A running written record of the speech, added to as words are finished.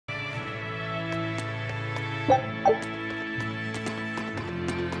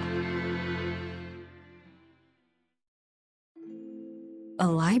A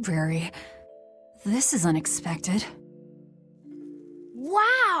library? This is unexpected.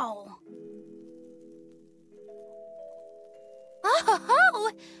 Wow!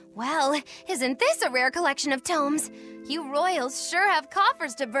 Oh, well, isn't this a rare collection of tomes? You royals sure have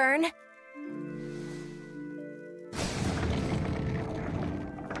coffers to burn.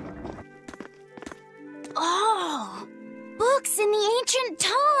 Oh, books in the ancient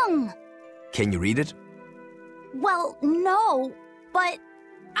tongue! Can you read it? Well, no, but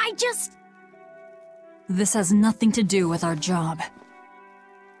I just... This has nothing to do with our job.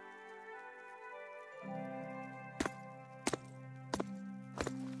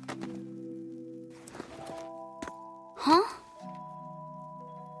 Huh?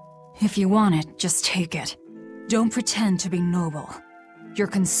 If you want it, just take it. Don't pretend to be noble. You're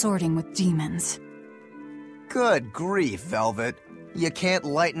consorting with demons. Good grief, Velvet. You can't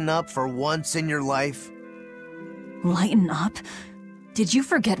lighten up for once in your life? Lighten up? Did you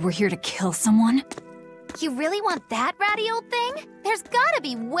forget we're here to kill someone? You really want that ratty old thing? There's gotta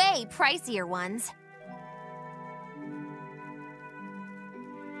be way pricier ones.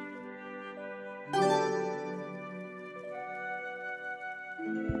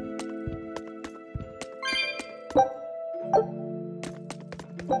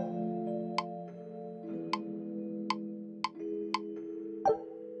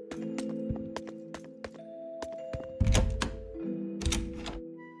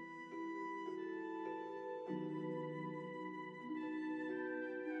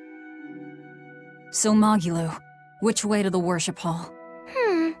 So Magilou, which way to the worship hall?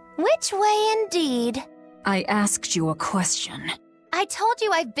 Which way indeed? I asked you a question. I told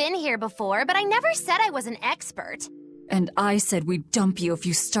you I've been here before, but I never said I was an expert. And I said we'd dump you if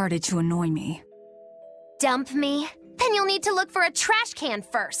you started to annoy me. Dump me? Then you'll need to look for a trash can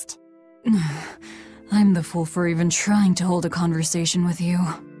first. I'm the fool for even trying to hold a conversation with you.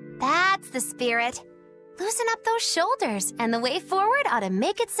 That's the spirit. Loosen up those shoulders, and the way forward ought to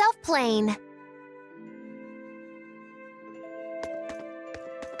make itself plain.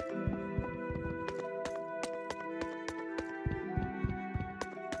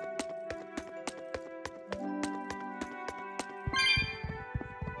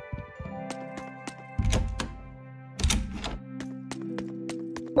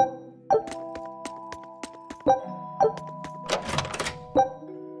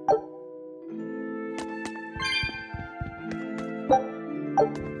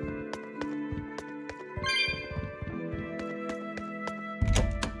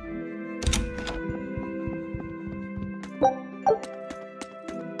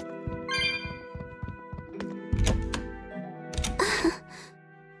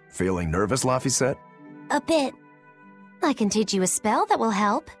 Feeling nervous, Laphicet? A bit. I can teach you a spell that will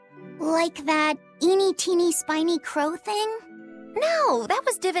help. Like that eeny-teeny spiny crow thing? No, that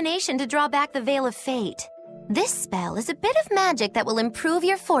was divination to draw back the Veil of Fate. This spell is a bit of magic that will improve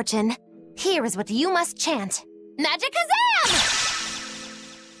your fortune. Here is what you must chant. Magikazam!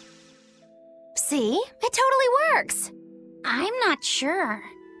 See? It totally works. I'm not sure.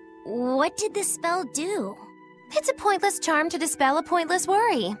 What did the spell do? It's a pointless charm to dispel a pointless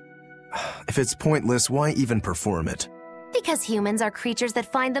worry. If it's pointless, why even perform it? Because humans are creatures that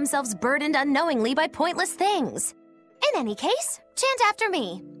find themselves burdened unknowingly by pointless things. In any case, chant after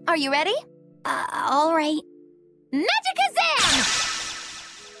me. Are you ready? All right. Magikazam!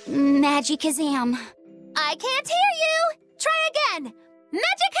 Magikazam. I can't hear you! Try again!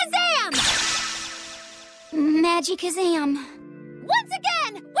 Magikazam! Magikazam. Once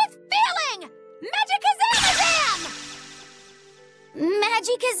again, with feeling! Magikazamazam!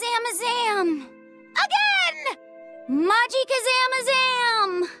 Magikazamazam! Again!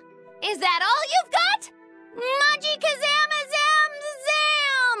 Magikazamazam! Is that all you've got? Magikazamazam!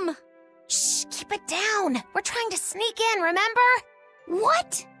 Shh, keep it down. We're trying to sneak in, remember?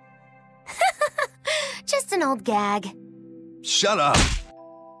 What? Just an old gag. Shut up!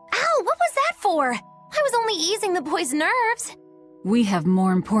 Ow, what was that for? I was only easing the boy's nerves. We have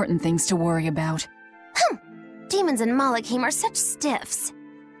more important things to worry about. Demons and Malachim are such stiffs.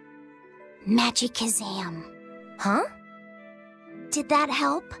 Magikazam. Huh? Did that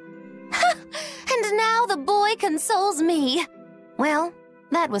help? And now the boy consoles me. Well,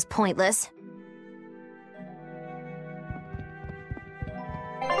 that was pointless.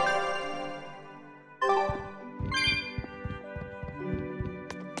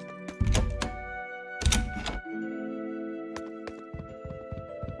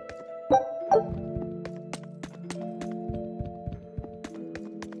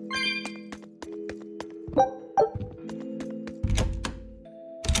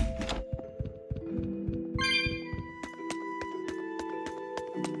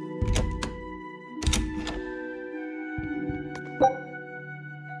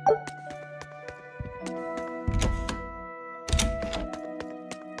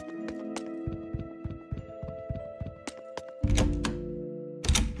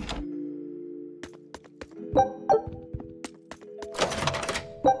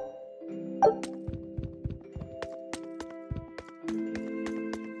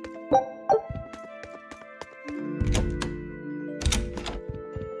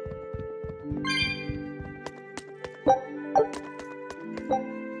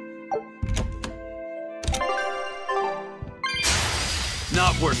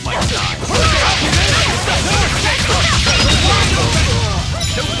 not worth my time.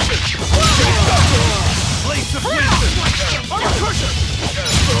 Place of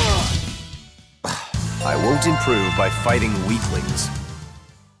I won't improve by fighting weaklings.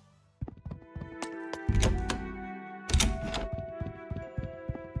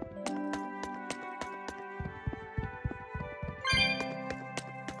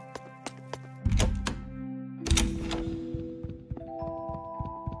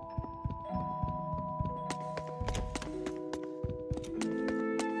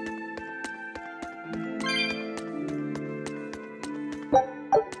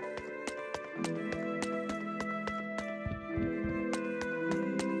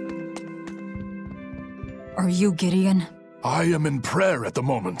 Are you Gideon? I am in prayer at the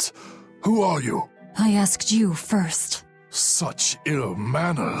moment. Who are you? I asked you first. Such ill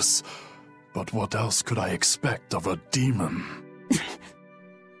manners. But what else could I expect of a demon?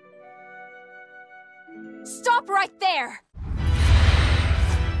 Stop right there!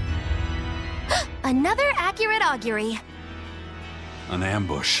 Another accurate augury. An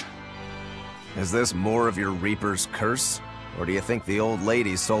ambush. Is this more of your Reaper's curse? Or do you think the old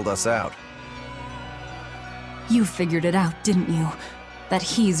lady sold us out? You figured it out, didn't you? That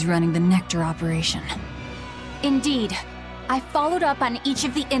he's running the Nectar operation. Indeed. I followed up on each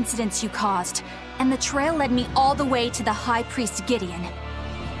of the incidents you caused, and the trail led me all the way to the High Priest Gideon.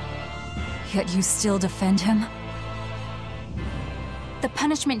 Yet you still defend him? The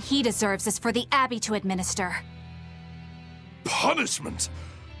punishment he deserves is for the Abbey to administer. Punishment?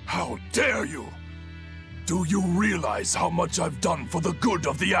 How dare you? Do you realize how much I've done for the good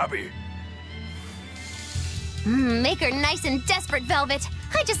of the Abbey? Make her nice and desperate, Velvet.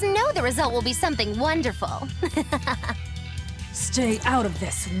 I just know the result will be something wonderful. Stay out of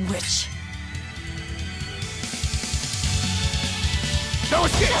this, witch. No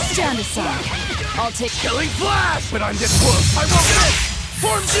escape! Stand aside. I'll take Killing Flash! But I'm this close. I won't miss!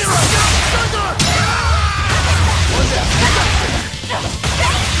 Form Zero!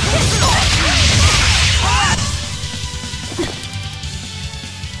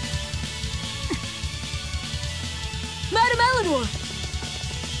 Madam Eleanor!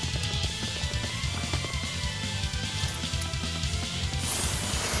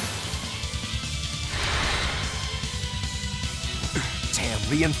 Damn,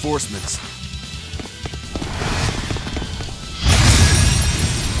 reinforcements.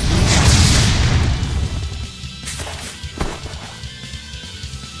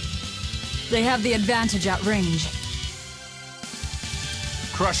 They have the advantage at range.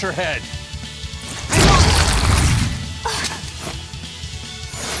 Crush her head.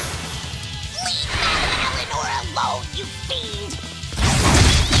 Leave Madame Eleanor alone, you fiend!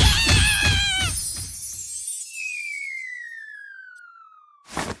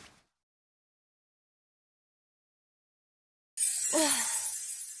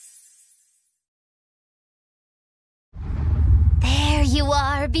 There you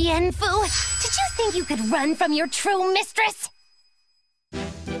are, Bien Phu. Did you think you could run from your true mistress?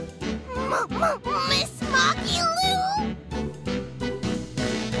 Miss Magilou?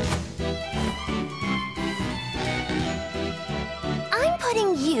 I'm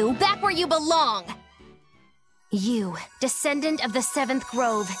putting you back where you belong. You, descendant of the Seventh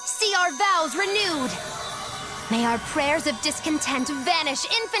Grove, see our vows renewed. May our prayers of discontent vanish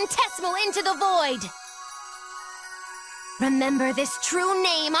infinitesimal into the void. Remember this true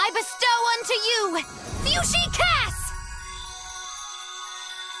name I bestow unto you, Fushi Cass!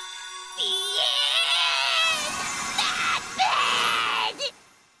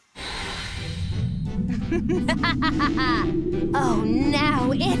 Oh,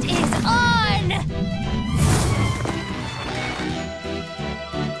 now it is on!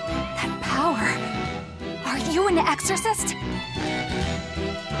 That power. Are you an exorcist?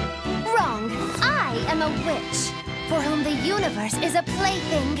 Wrong. I am a witch, for whom the universe is a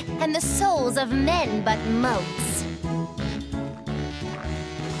plaything, and the souls of men but motes.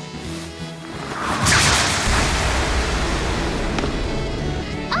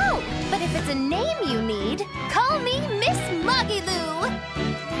 Oh, but if it's a name you need, call me Miss Magilou.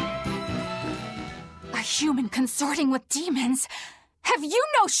 A human consorting with demons? Have you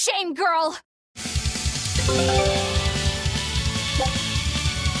no shame, girl?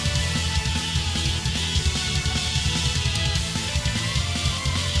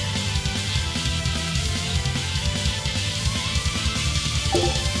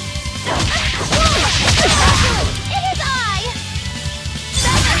 It is I!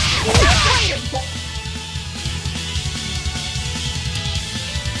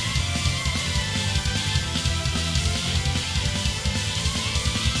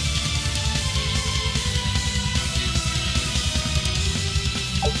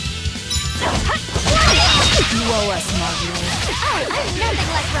 us, Magilou. Oh, I'm nothing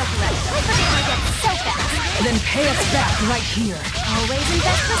like Rokulo. I forget my debt so fast. Then pay us back right here. Always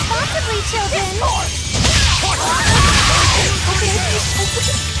invest responsibly, children.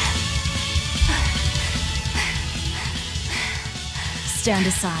 Stand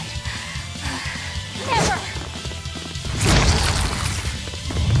aside. Never.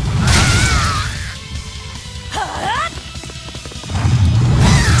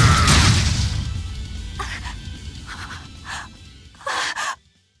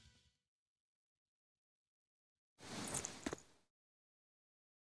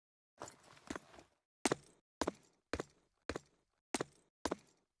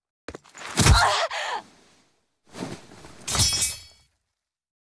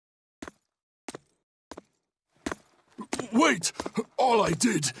 Wait! All I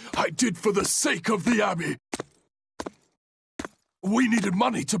did for the sake of the Abbey. We needed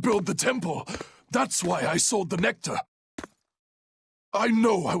money to build the temple. That's why I sold the nectar. I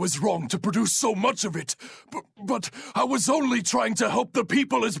know I was wrong to produce so much of it, but I was only trying to help the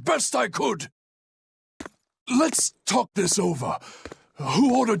people as best I could. Let's talk this over.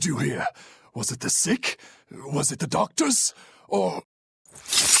 Who ordered you here? Was it the sick? Was it the doctors? Or...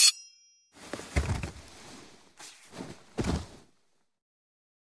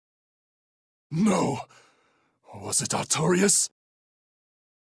 No. Was it Artorias?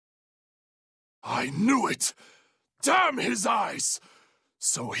 I knew it! Damn his eyes!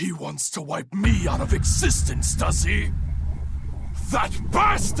 So he wants to wipe me out of existence, does he? That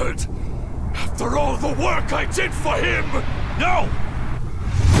bastard! After all the work I did for him! No!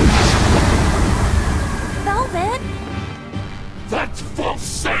 Velvet? That false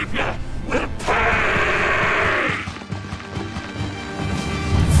savior will pay!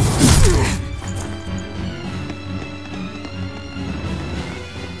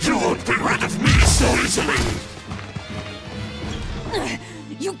 You won't be rid of me so easily!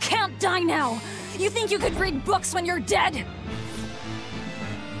 You can't die now! You think you could read books when you're dead?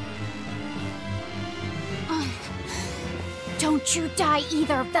 Don't you die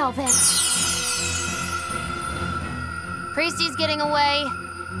either, Velvet. Priesty's getting away.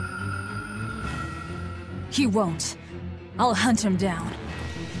 He won't. I'll hunt him down.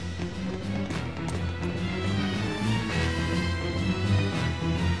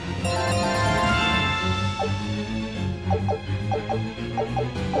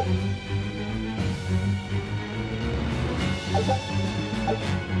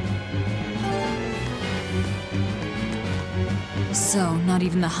 So, not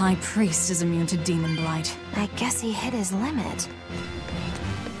even the High Priest is immune to demon blight. I guess he hit his limit.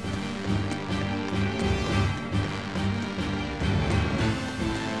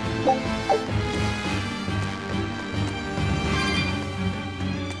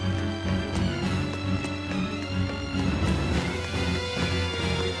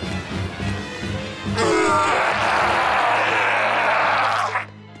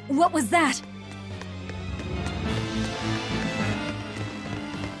 What was that?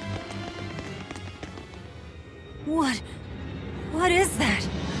 What is that?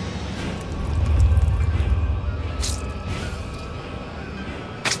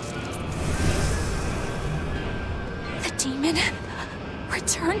 The demon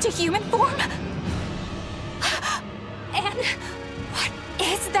returned to human form? And what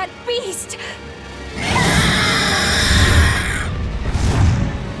is that beast?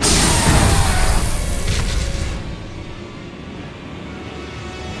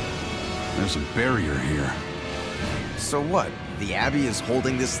 There's a barrier here. So what? The Abbey is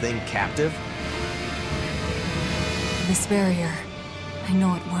holding this thing captive? This barrier. I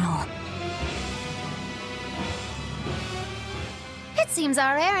know it well. It seems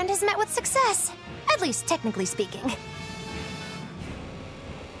our errand has met with success. At least technically speaking.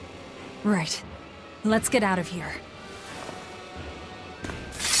 Right. Let's get out of here.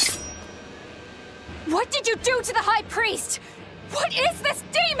 What did you do to the High Priest? What is this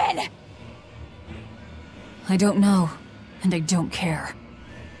demon? I don't know, and I don't care.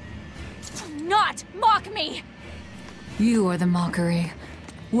 Do not mock me! You are the mockery.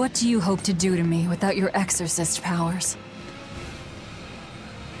 What do you hope to do to me without your exorcist powers?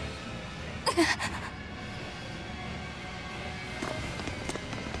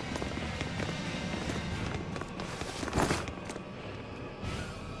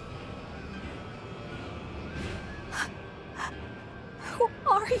 Who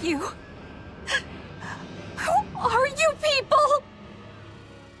are you? Who are you people?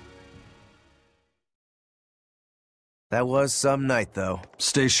 That was some night, though.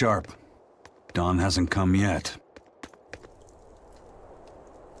 Stay sharp. Dawn hasn't come yet.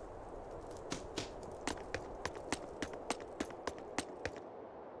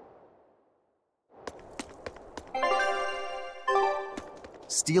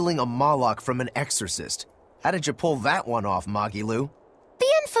 Stealing a Moloch from an exorcist. How did you pull that one off, Magilou?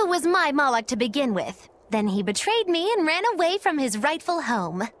 Bienfu was my Moloch to begin with. Then he betrayed me and ran away from his rightful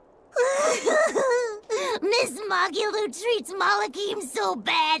home. Miss Magilou treats Malachim so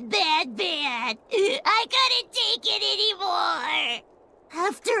bad. I couldn't take it anymore.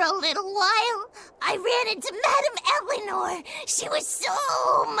 After a little while, I ran into Madame Eleanor. She was so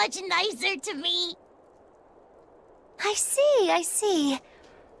much nicer to me. I see.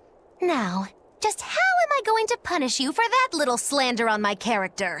 Now, just how am I going to punish you for that little slander on my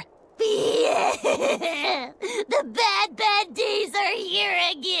character? The bad days are here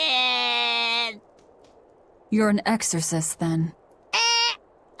again. You're an exorcist, then.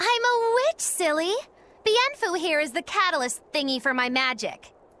 I'm a witch, silly. Bienfu here is the catalyst thingy for my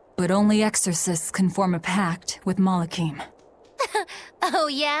magic. But only exorcists can form a pact with Malachim. Oh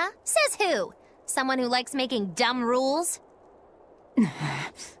yeah? Says who? Someone who likes making dumb rules?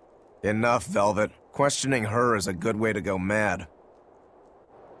 Enough, Velvet. Questioning her is a good way to go mad.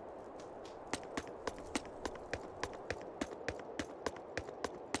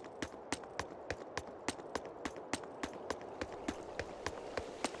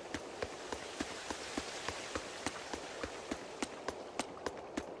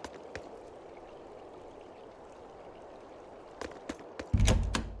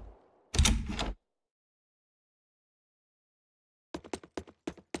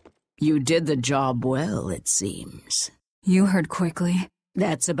 You did the job well, it seems. You heard quickly.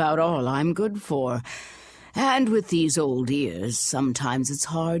 That's about all I'm good for. And with these old ears, sometimes it's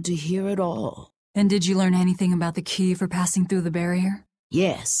hard to hear it all. And did you learn anything about the key for passing through the barrier?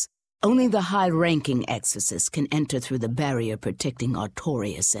 Yes. Only the high-ranking exorcists can enter through the barrier protecting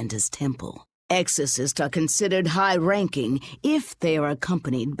Artorias and his temple. Exorcists are considered high-ranking if they are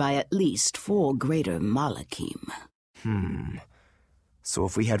accompanied by at least 4 greater Malachim. So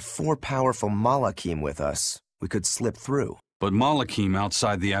if we had 4 powerful Malachim with us, we could slip through. But Malachim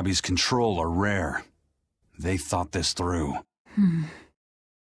outside the Abbey's control are rare. They thought this through. Well,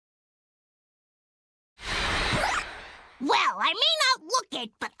 I may not look it,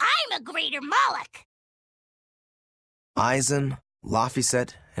 but I'm a greater Moloch. Aizen,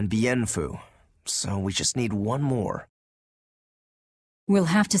 Laphicet, and Bienfu. So we just need one more. We'll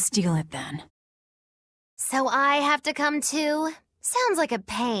have to steal it then. So I have to come too? Sounds like a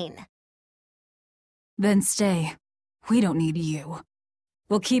pain. Then stay. We don't need you.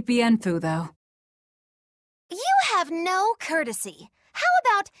 We'll keep Bienfu, though. You have no courtesy. How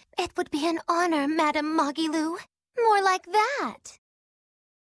about, it would be an honor, Madame Magilou? More like that.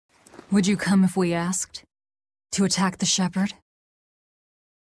 Would you come if we asked? To attack the shepherd?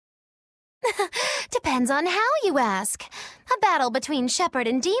 Depends on how you ask. A battle between shepherd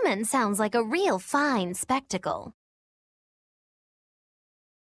and demon sounds like a real fine spectacle.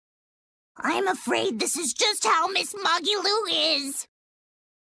 I'm afraid this is just how Miss Magilou is.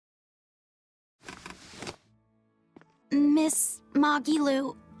 Miss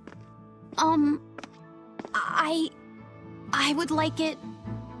Magilou, I would like it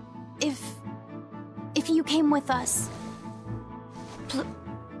if you came with us.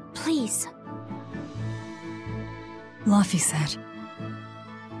 Please. Laphicet.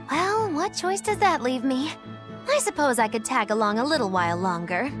 Well, what choice does that leave me? I suppose I could tag along a little while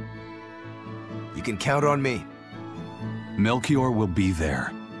longer. You can count on me. Melchior will be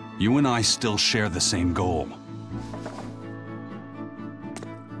there. You and I still share the same goal.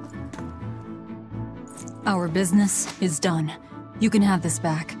 Our business is done. You can have this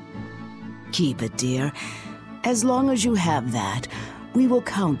back. Keep it, dear. As long as you have that, we will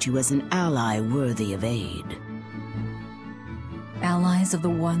count you as an ally worthy of aid. Allies of the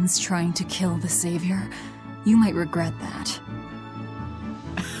ones trying to kill the Savior? You might regret that.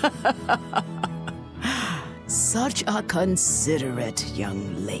 Such a considerate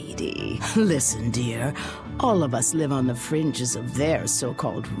young lady. Listen, dear, all of us live on the fringes of their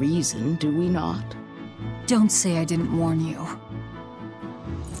so-called reason, do we not? Don't say I didn't warn you.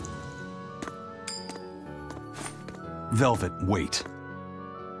 Velvet, wait.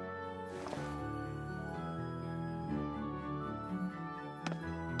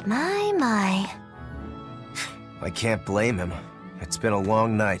 My. I can't blame him. It's been a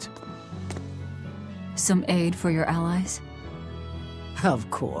long night. Some aid for your allies? Of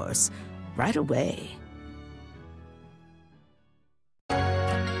course. Right away.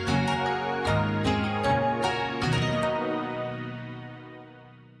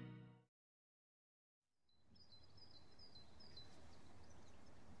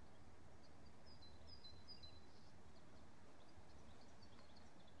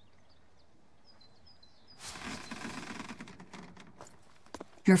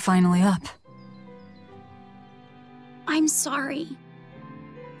 You're finally up. I'm sorry.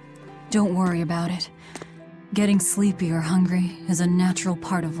 Don't worry about it. Getting sleepy or hungry is a natural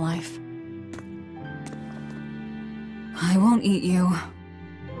part of life. I won't eat you.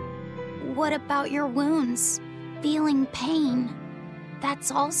 What about your wounds? Feeling pain?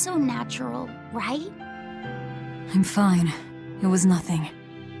 That's also natural, right? I'm fine. It was nothing.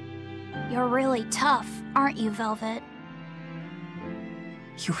 You're really tough, aren't you, Velvet?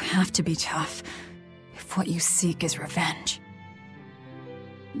 You have to be tough if what you seek is revenge.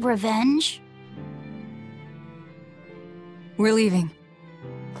 Revenge? We're leaving.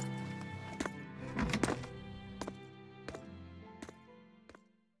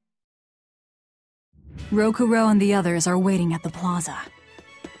 Rokuro and the others are waiting at the plaza.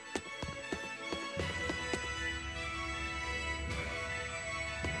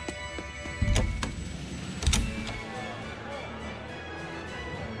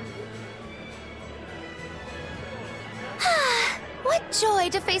 What joy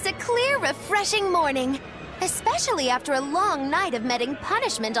to face a clear, refreshing morning. Especially after a long night of meting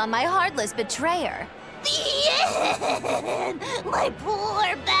punishment on my heartless betrayer. My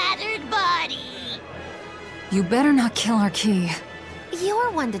poor, battered body. You better not kill our key.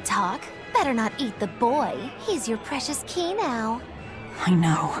 You're one to talk. Better not eat the boy. He's your precious key now. I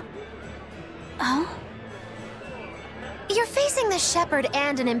know. Oh? You're facing the Shepherd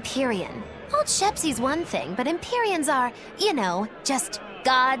and an Empyrean. Old Shepsy's one thing, but Empyreans are, you know, just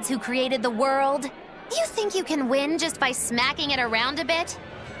gods who created the world. You think you can win just by smacking it around a bit?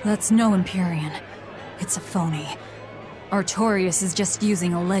 That's no Empyrean. It's a phony. Artorias is just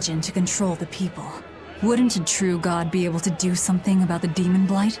using a legend to control the people. Wouldn't a true god be able to do something about the demon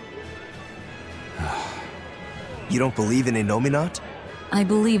blight? You don't believe in Innominat? I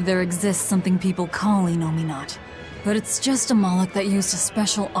believe there exists something people call Innominat. But it's just a Moloch that used a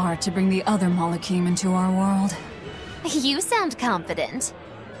special art to bring the other Molochim into our world. You sound confident.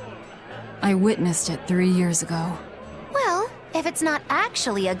 I witnessed it 3 years ago. Well, if it's not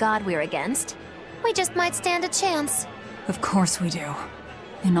actually a god we're against, we just might stand a chance. Of course we do.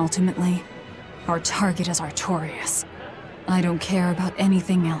 And ultimately, our target is Artorias. I don't care about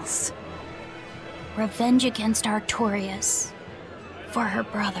anything else. Revenge against Artorias. For her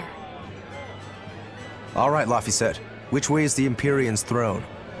brother. All right, Laphicet. Which way is the Empyrean's throne?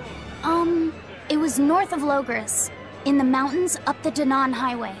 It was north of Logris. In the mountains up the Danan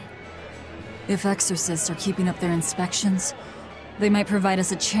Highway. If exorcists are keeping up their inspections, they might provide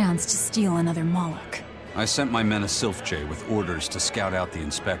us a chance to steal another Moloch. I sent my men a Sylph-J with orders to scout out the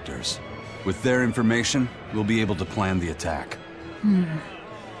inspectors. With their information, we'll be able to plan the attack.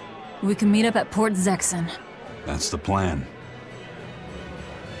 We can meet up at Port Zexen. That's the plan.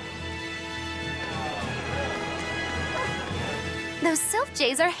 Those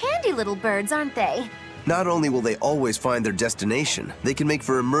Sylph-Jays are handy little birds, aren't they? Not only will they always find their destination, they can make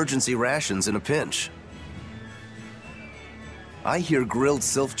for emergency rations in a pinch. I hear grilled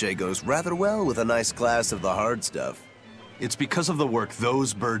Sylph-J goes rather well with a nice glass of the hard stuff. It's because of the work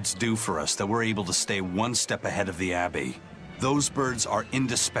those birds do for us that we're able to stay one step ahead of the Abbey. Those birds are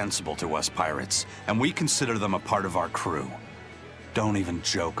indispensable to us pirates, and we consider them a part of our crew. Don't even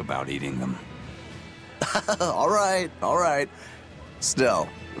joke about eating them. All right. Still,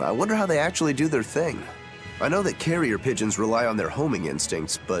 I wonder how they actually do their thing. I know that carrier pigeons rely on their homing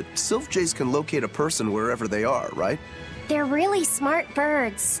instincts, but Sylph-Jays can locate a person wherever they are, right? They're really smart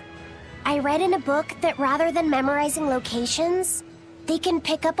birds. I read in a book that rather than memorizing locations, they can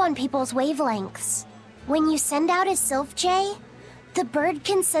pick up on people's wavelengths. When you send out a Sylph-J, the bird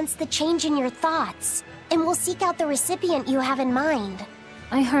can sense the change in your thoughts, and will seek out the recipient you have in mind.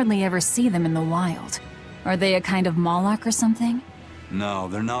 I hardly ever see them in the wild. Are they a kind of Moloch or something? No,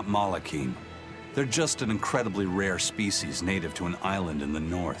 they're not Molochim. They're just an incredibly rare species native to an island in the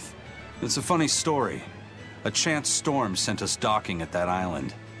north. It's a funny story. A chance storm sent us docking at that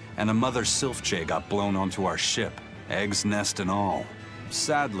island, and a mother Sylph-J got blown onto our ship, eggs, nest, and all.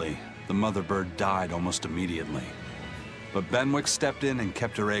 Sadly, the mother bird died almost immediately. But Benwick stepped in and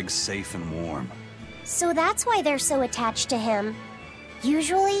kept her eggs safe and warm. So that's why they're so attached to him.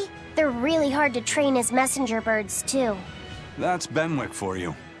 Usually, they're really hard to train as messenger birds, too. That's Benwick for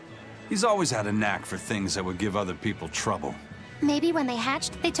you. He's always had a knack for things that would give other people trouble. Maybe when they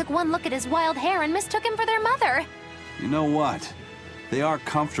hatched, they took one look at his wild hair and mistook him for their mother. You know what? They are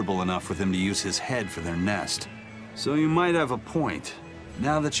comfortable enough with him to use his head for their nest. So you might have a point.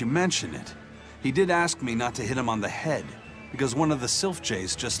 Now that you mention it, he did ask me not to hit him on the head, because one of the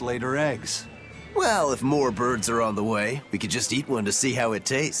Sylph-Jays just laid her eggs. Well, if more birds are on the way, we could just eat one to see how it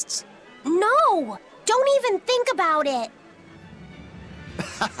tastes. No! Don't even think about it!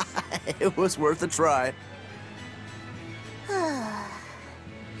 It was worth a try.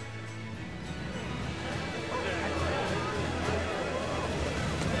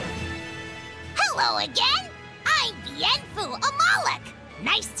 Hello again! I'm Bienfu Amalek!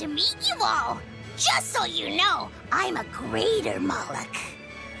 Nice to meet you all! Just so you know, I'm a Greater Moloch.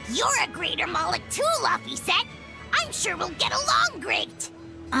 You're a Greater Moloch too, Laphicet! I'm sure we'll get along great!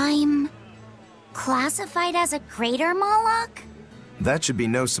 I'm classified as a Greater Moloch? That should be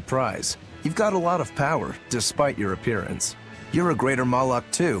no surprise. You've got a lot of power, despite your appearance. You're a Greater Moloch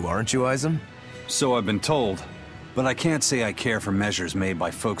too, aren't you, Izem? So I've been told, but I can't say I care for measures made by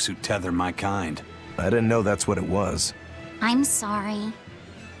folks who tether my kind. I didn't know that's what it was. I'm sorry.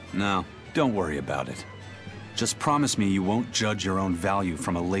 No, don't worry about it. Just promise me you won't judge your own value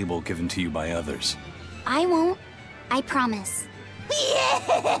from a label given to you by others. I won't. I promise.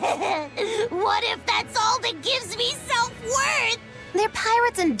 Yeah! What if that's all that gives me self-worth? They're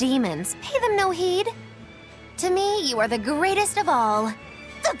pirates and demons. Pay them no heed. To me, you are the greatest of all.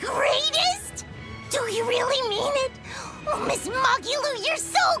 The greatest? Do you really mean it? Oh, Miss Magilou, you're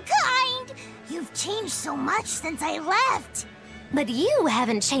so kind! You've changed so much since I left. But you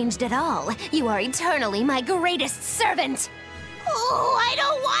haven't changed at all. You are eternally my greatest servant. Oh, I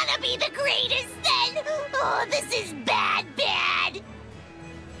don't want to be the greatest then! Oh, this is bad.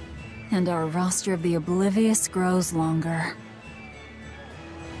 And our roster of the oblivious grows longer.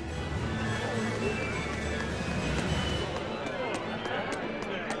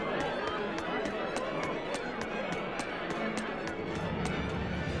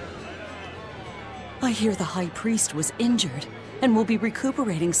 I hear the High Priest was injured and will be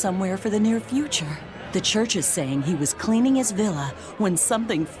recuperating somewhere for the near future. The church is saying he was cleaning his villa when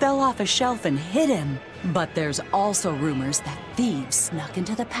something fell off a shelf and hit him. But there's also rumors that thieves snuck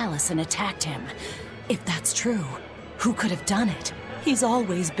into the palace and attacked him. If that's true, who could have done it? He's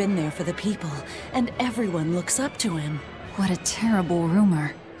always been there for the people, and everyone looks up to him. What a terrible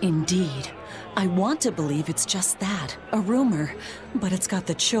rumor. Indeed. I want to believe it's just that, a rumor, but it's got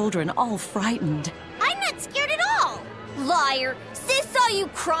the children all frightened. I'm not scared at all! Liar! Sis saw you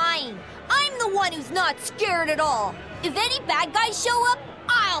crying! I'm the one who's not scared at all! If any bad guys show up,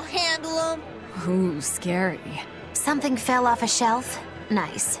 I'll handle them! Ooh, scary. Something fell off a shelf?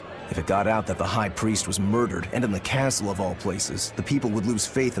 Nice. If it got out that the High Priest was murdered, and in the castle of all places, the people would lose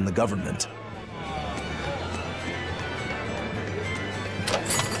faith in the government.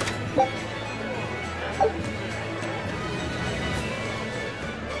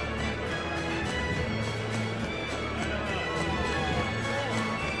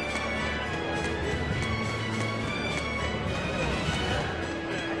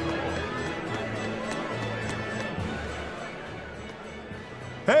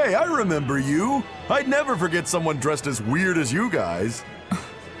 Hey, I remember you. I'd never forget someone dressed as weird as you guys.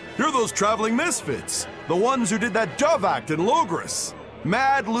 You're those traveling misfits. The ones who did that dove act in Logris.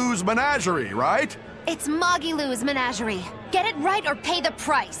 Magillou's Menagerie, right? It's Magilou's Menagerie. Get it right or pay the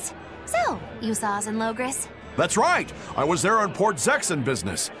price. So, you saw us in Logris? That's right. I was there on Port Zexon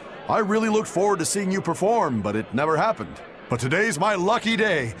business. I really looked forward to seeing you perform, but it never happened. But today's my lucky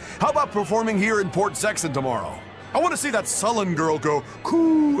day. How about performing here in Port Zexon tomorrow? I want to see that sullen girl go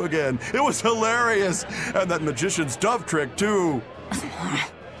coo again. It was hilarious. And that magician's dove trick, too.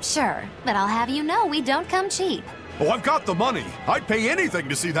 Sure, but I'll have you know we don't come cheap. Oh, I've got the money. I'd pay anything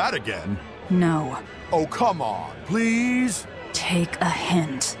to see that again. No. Oh, come on, please? Take a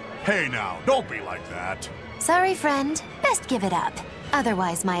hint. Hey now, don't be like that. Sorry, friend. Best give it up.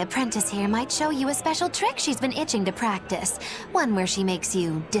 Otherwise, my apprentice here might show you a special trick she's been itching to practice. One where she makes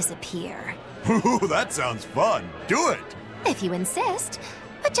you disappear. Ooh, that sounds fun. Do it. If you insist.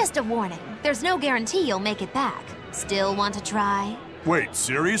 But just a warning, there's no guarantee you'll make it back. Still want to try? Wait,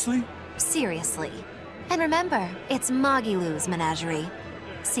 seriously? Seriously. And remember, it's Magilou's Menagerie.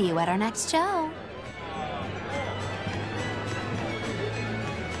 See you at our next show.